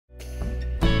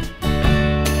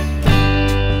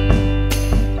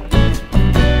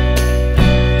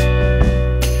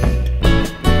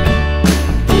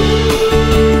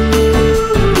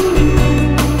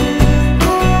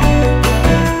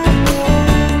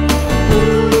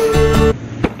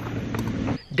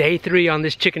day 3 on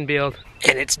this chicken build.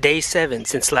 And it's day 7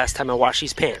 since last time I washed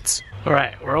these pants.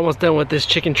 Alright, we're almost done with this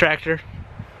chicken tractor.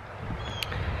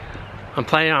 I'm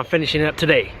planning on finishing it up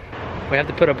today. We have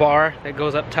to put a bar that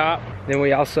goes up top. Then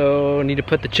we also need to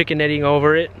put the chicken netting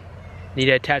over it. Need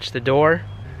to attach the door.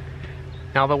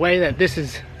 Now the way that this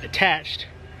is attached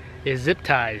is zip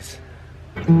ties.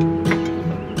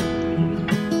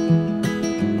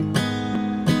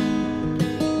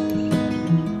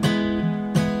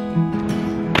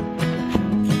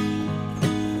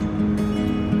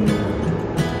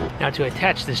 Now to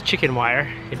attach this chicken wire,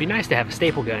 it'd be nice to have a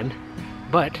staple gun,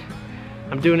 but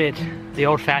I'm doing it the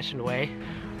old-fashioned way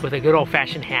with a good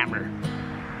old-fashioned hammer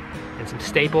and some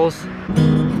staples.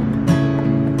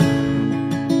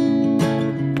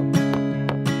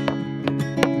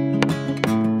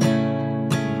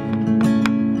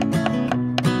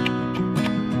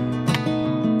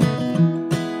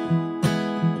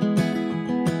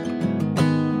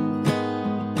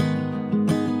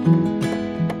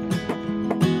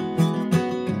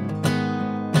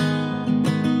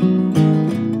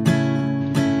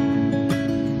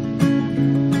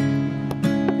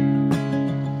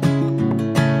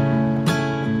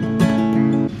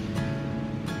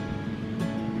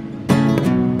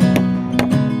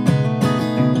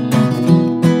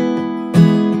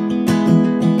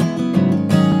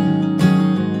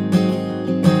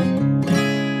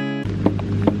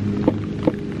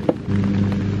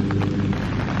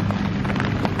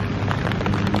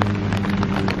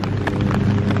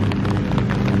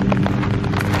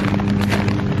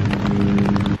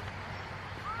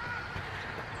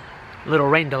 Little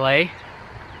rain delay.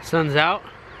 Sun's out.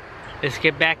 Let's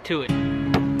get back to it.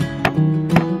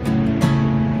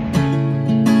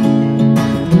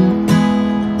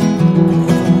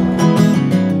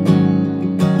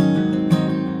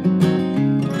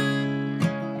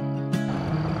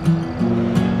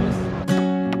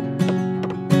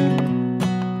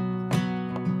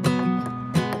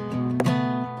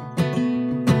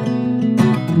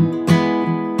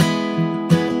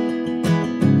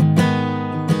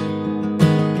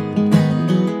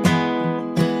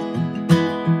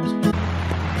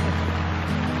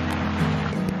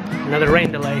 Another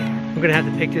rain delay. I'm gonna have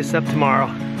to pick this up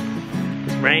tomorrow.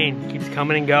 This rain keeps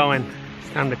coming and going. It's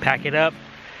time to pack it up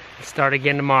and start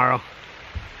again tomorrow.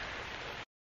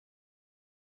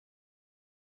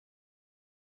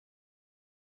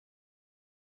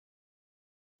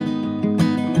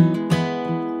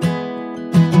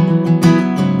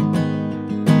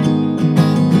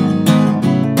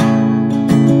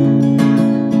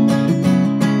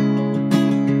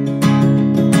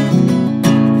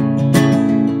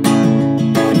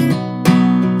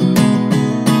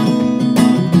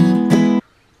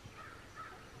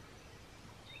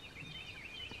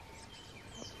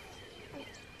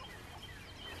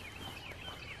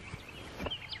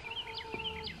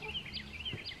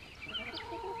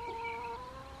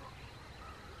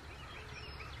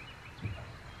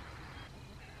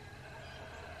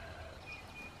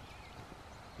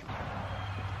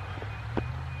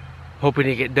 Hoping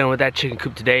to get done with that chicken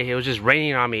coop today. It was just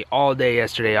raining on me all day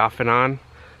yesterday, off and on.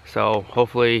 So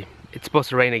hopefully, it's supposed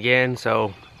to rain again,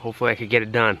 so hopefully I could get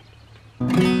it done.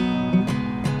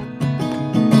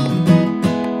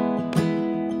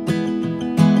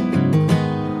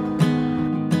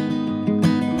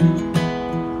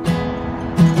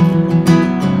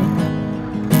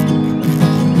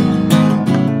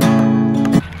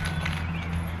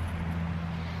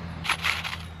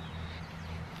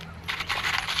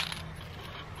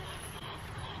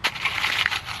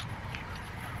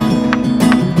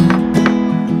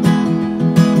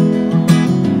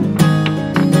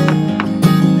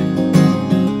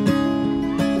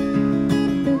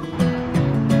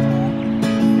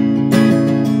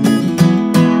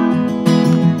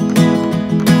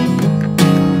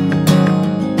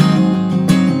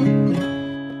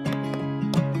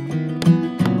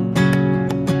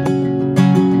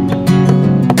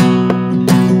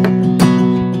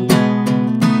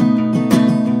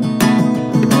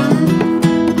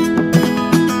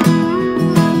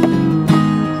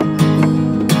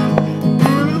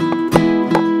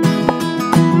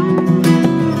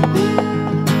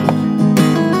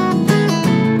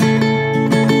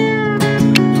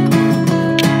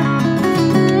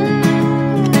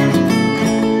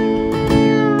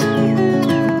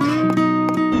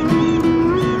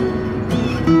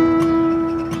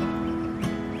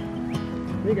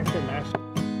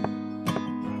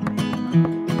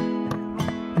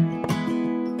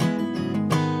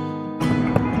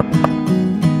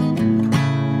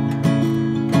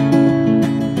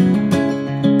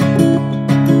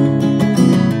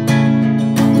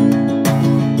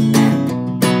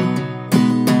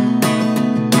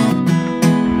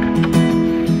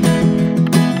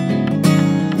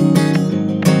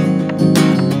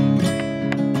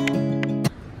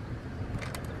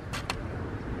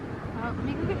 let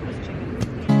me go get those chickens.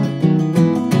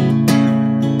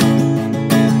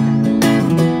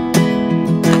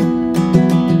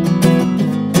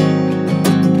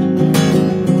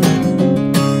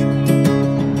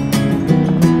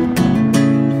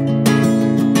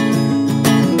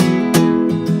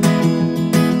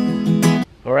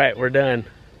 All right, we're done.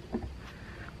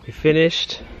 We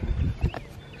finished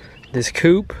this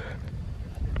coop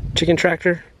chicken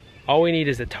tractor. All we need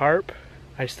is a tarp.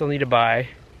 I still need to buy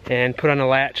and put on a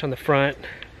latch on the front.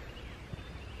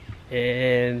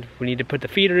 And we need to put the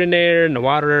feeder in there and the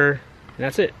water, and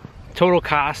that's it. Total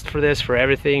cost for this, for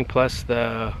everything, plus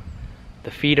the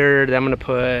feeder that I'm gonna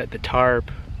put, the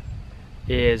tarp,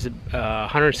 is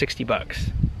 160 bucks.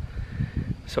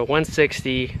 So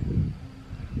 160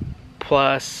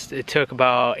 plus it took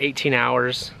about 18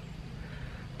 hours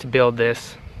to build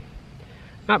this.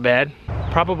 Not bad.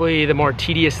 Probably the more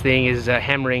tedious thing is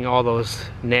hammering all those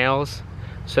nails.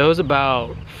 So it was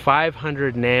about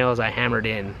 500 nails I hammered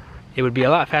in. It would be a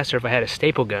lot faster if I had a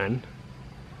staple gun.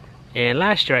 And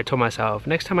last year I told myself,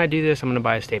 next time I do this, I'm gonna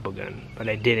buy a staple gun, but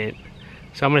I didn't.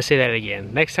 So I'm gonna say that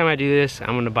again. Next time I do this,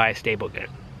 I'm gonna buy a staple gun.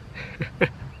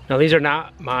 Now these are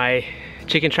not my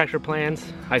chicken tractor plans.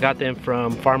 I got them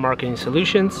from Farm Marketing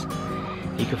Solutions.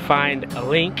 You can find a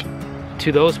link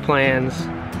to those plans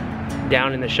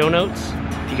down in the show notes.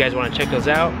 If you guys wanna check those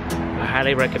out, I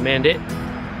highly recommend it.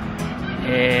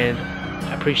 And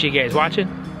I appreciate you guys watching,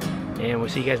 and we'll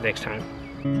see you guys next time.